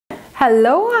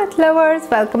Hello art lovers,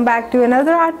 welcome back to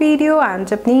another art video. I'm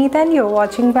Japneet and you're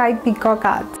watching by Peacock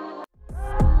Arts.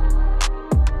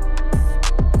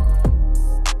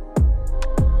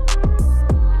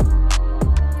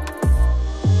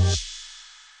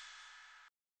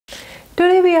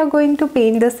 Today we are going to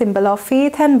paint the symbol of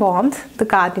faith and warmth, the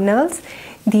cardinals.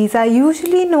 These are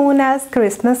usually known as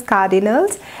Christmas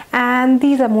cardinals, and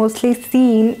these are mostly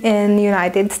seen in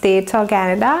United States or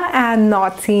Canada and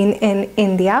not seen in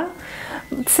India.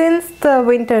 Since the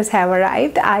winters have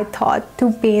arrived, I thought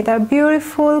to paint a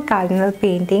beautiful cardinal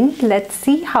painting. Let's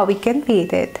see how we can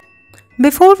paint it.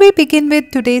 Before we begin with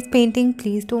today's painting,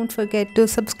 please don't forget to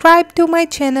subscribe to my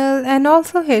channel and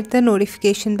also hit the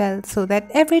notification bell so that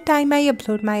every time I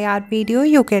upload my art video,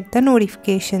 you get the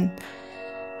notification.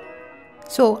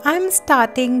 So I'm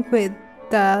starting with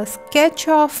the sketch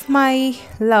of my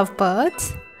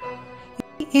lovebirds.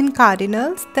 In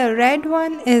cardinals, the red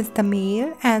one is the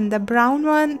male and the brown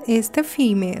one is the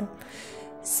female.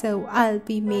 So I'll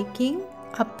be making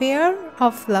a pair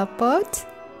of lovebirds.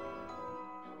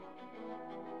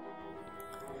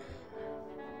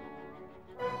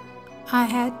 I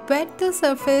had wet the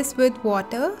surface with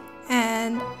water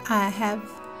and I have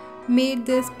made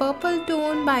this purple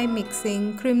tone by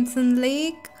mixing crimson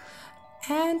lake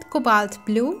and cobalt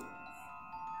blue,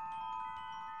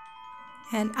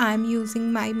 and I'm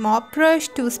using my mop brush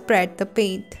to spread the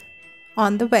paint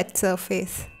on the wet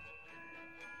surface.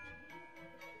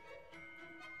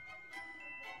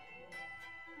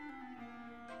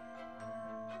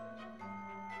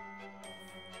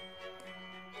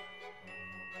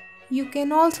 You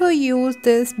can also use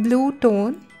this blue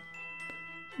tone.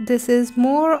 This is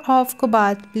more of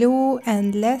cobalt blue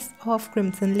and less of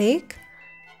crimson lake.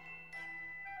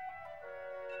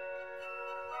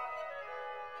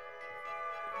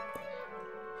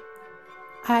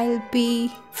 I'll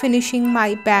be finishing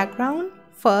my background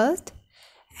first,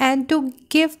 and to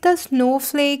give the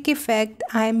snowflake effect,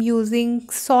 I am using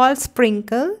salt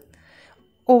sprinkle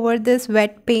over this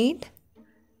wet paint.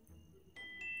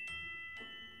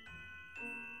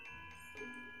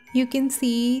 You can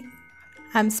see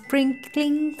I'm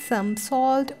sprinkling some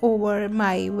salt over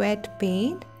my wet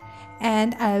paint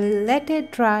and I will let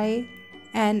it dry,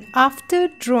 and after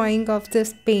drying of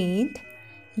this paint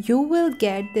you will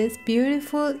get this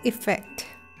beautiful effect.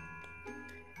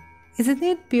 Isn't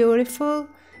it beautiful?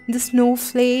 The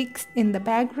snowflakes in the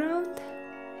background.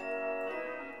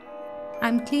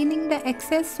 I'm cleaning the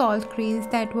excess salt grains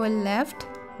that were left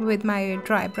with my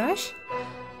dry brush.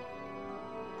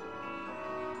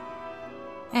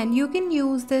 And you can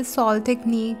use this salt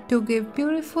technique to give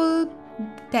beautiful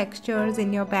textures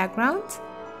in your backgrounds.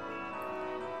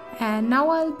 And now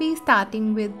I'll be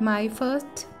starting with my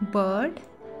first bird,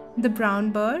 the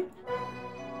brown bird.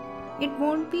 It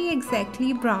won't be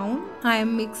exactly brown. I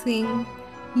am mixing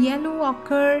yellow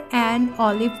ochre and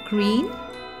olive green.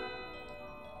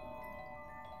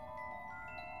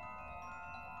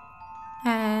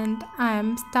 And I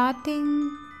am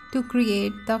starting to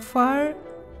create the fur.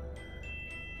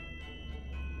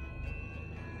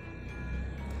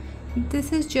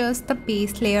 This is just the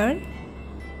base layer.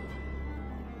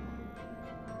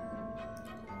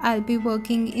 I'll be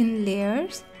working in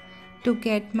layers to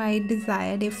get my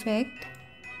desired effect.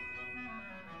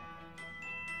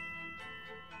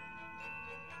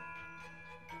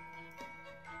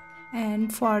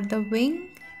 And for the wing,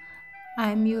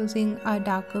 I'm using a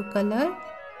darker color.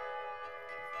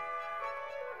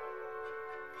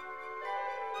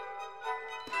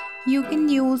 You can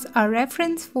use a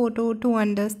reference photo to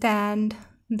understand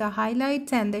the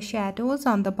highlights and the shadows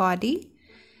on the body.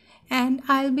 And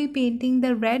I'll be painting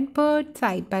the red bird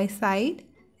side by side,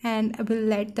 and I will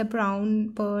let the brown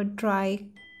bird dry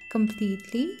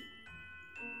completely.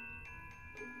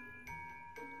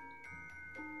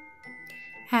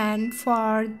 And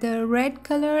for the red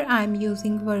color, I'm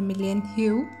using vermilion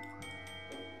hue.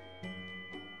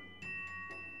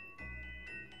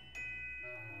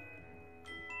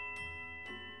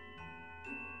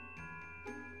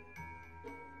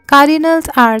 Cardinals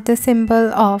are the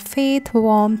symbol of faith,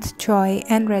 warmth, joy,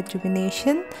 and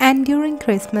rejuvenation. And during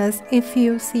Christmas, if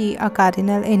you see a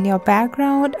cardinal in your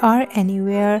background or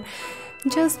anywhere,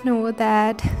 just know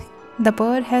that the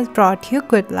bird has brought you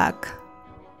good luck.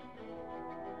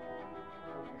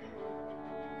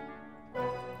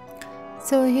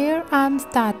 So here I'm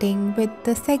starting with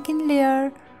the second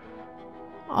layer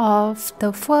of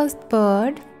the first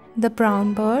bird, the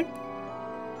brown bird.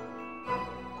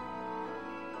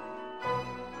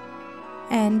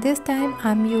 And this time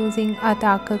I'm using a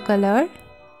darker color.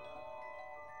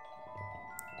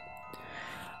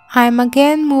 I'm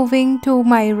again moving to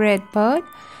my red bird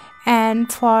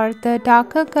And for the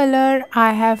darker color,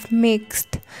 I have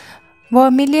mixed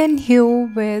vermilion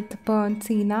hue with burnt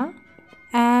sienna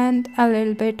and a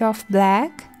little bit of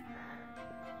black.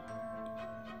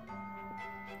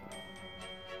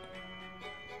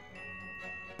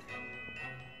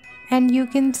 And you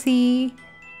can see,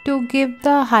 to give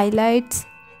the highlights,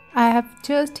 I have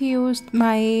just used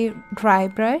my dry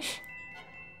brush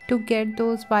to get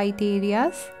those white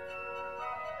areas.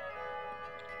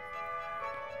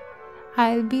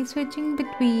 I'll be switching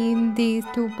between these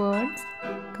two birds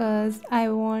because I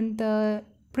want the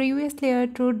previous layer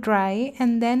to dry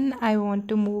and then I want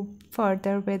to move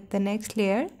further with the next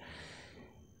layer.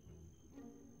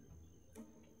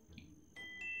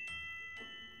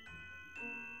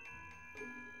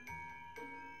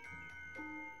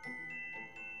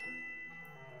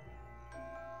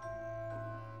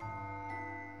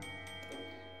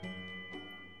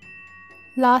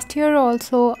 Last year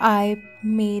also I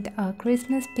made a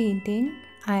Christmas painting.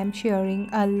 I am sharing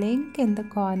a link in the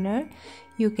corner.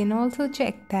 You can also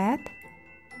check that.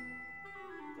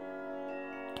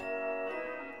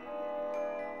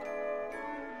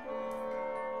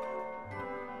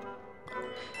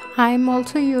 I am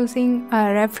also using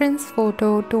a reference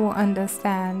photo to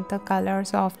understand the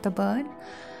colors of the bird.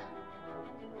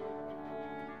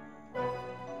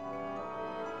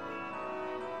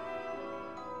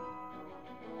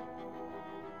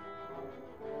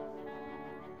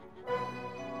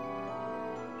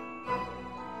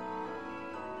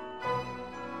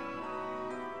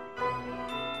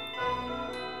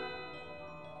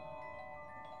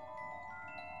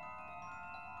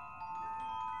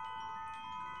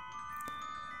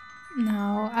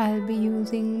 Now I'll be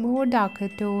using more darker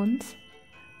tones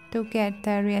to get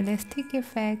the realistic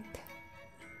effect.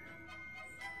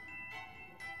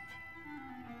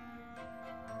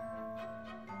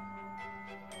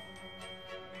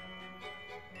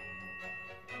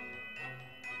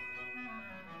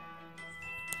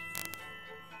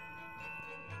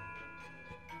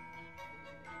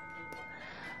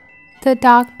 The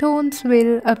dark tones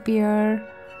will appear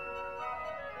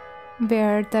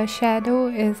where the shadow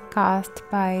is cast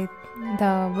by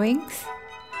the wings,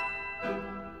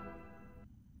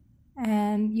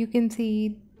 and you can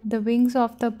see the wings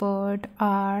of the bird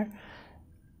are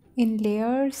in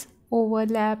layers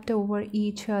overlapped over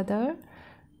each other.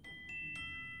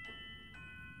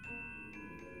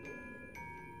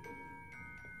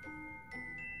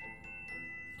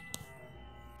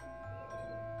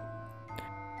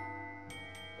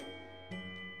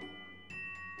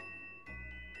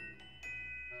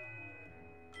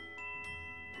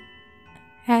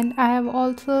 And I have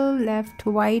also left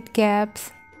white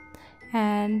gaps,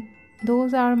 and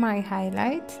those are my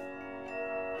highlights.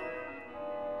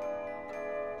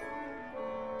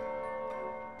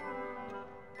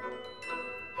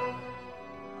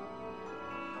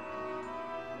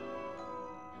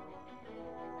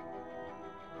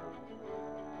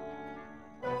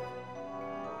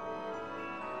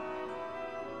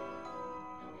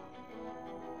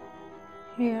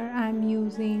 Here I'm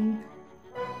using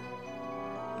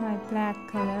my black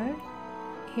color.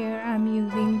 Here I'm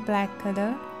using black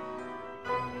color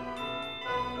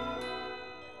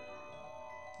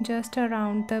just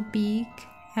around the beak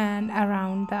and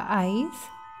around the eyes.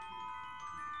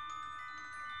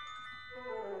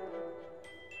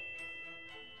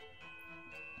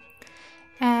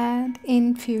 And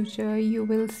in future you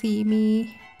will see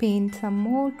me paint some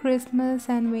more Christmas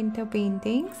and winter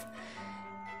paintings.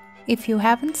 If you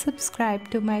haven't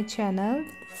subscribed to my channel,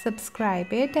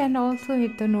 subscribe it and also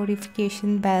hit the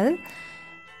notification bell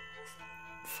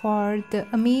for the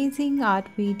amazing art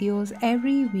videos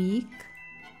every week.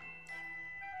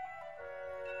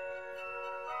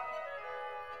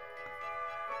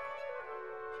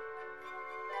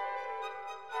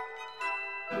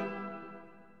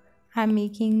 I'm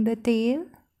making the tail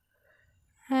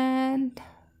and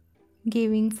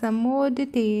giving some more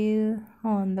detail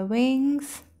on the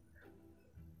wings.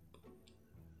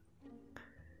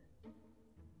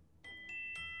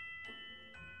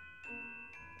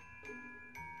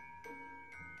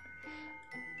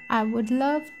 I would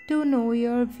love to know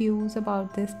your views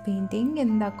about this painting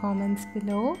in the comments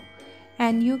below,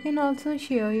 and you can also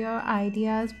share your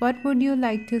ideas. What would you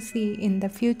like to see in the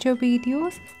future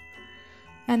videos?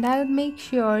 And I'll make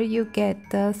sure you get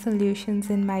the solutions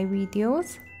in my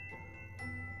videos.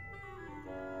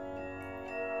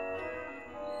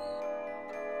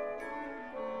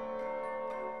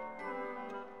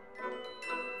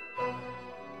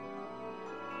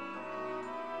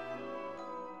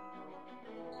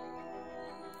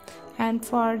 And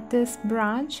for this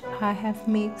branch, I have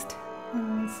mixed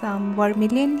some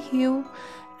vermilion hue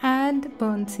and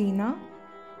burnt sienna.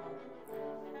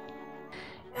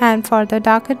 And for the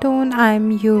darker tone,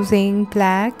 I'm using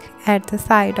black at the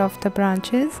side of the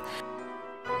branches.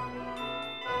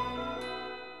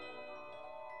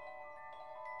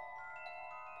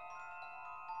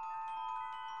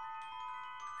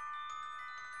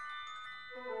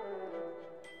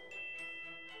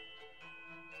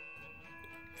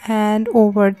 And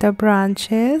over the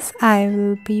branches, I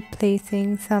will be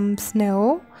placing some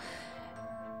snow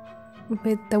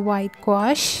with the white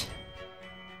gouache.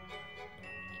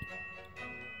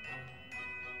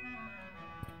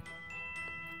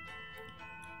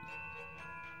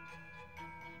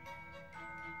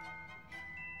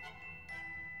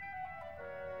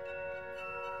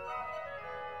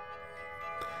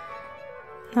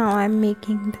 Now I'm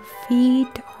making the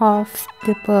feet of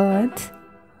the birds.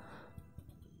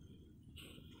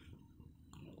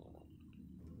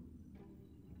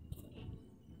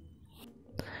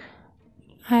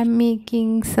 I'm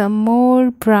making some more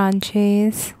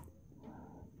branches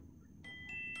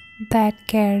that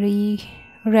carry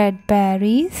red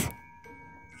berries.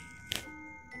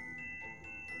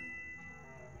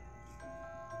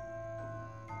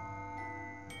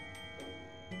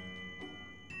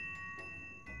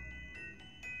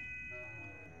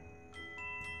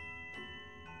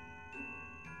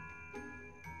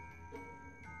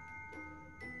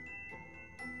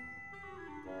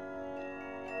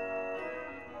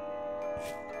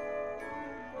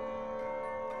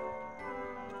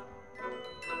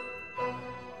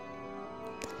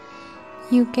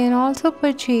 You can also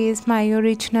purchase my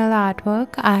original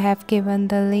artwork. I have given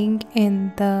the link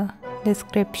in the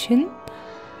description.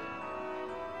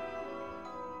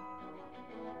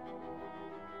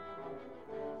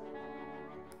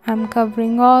 I'm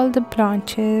covering all the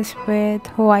branches with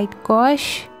white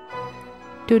gouache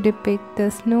to depict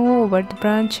the snow over the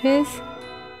branches.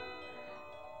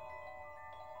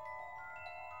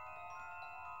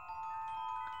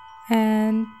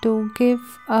 And to give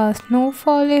a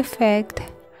snowfall effect,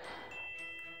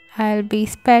 I'll be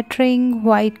spattering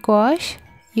white gouache.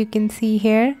 You can see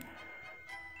here.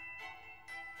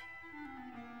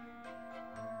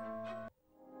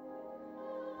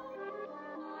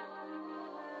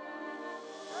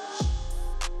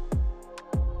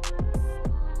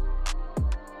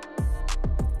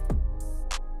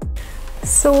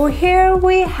 So here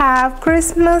we have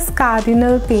Christmas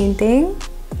cardinal painting.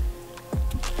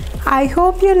 I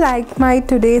hope you liked my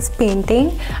today's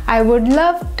painting. I would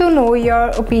love to know your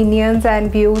opinions and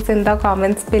views in the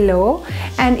comments below.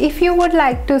 And if you would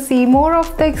like to see more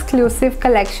of the exclusive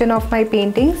collection of my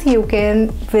paintings, you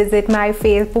can visit my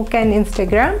Facebook and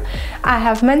Instagram. I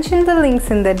have mentioned the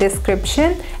links in the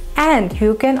description. And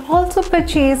you can also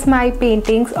purchase my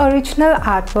paintings original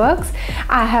artworks.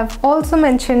 I have also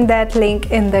mentioned that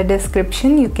link in the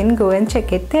description. You can go and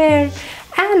check it there.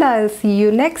 And I'll see you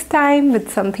next time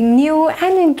with something new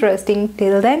and interesting.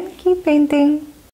 Till then, keep painting.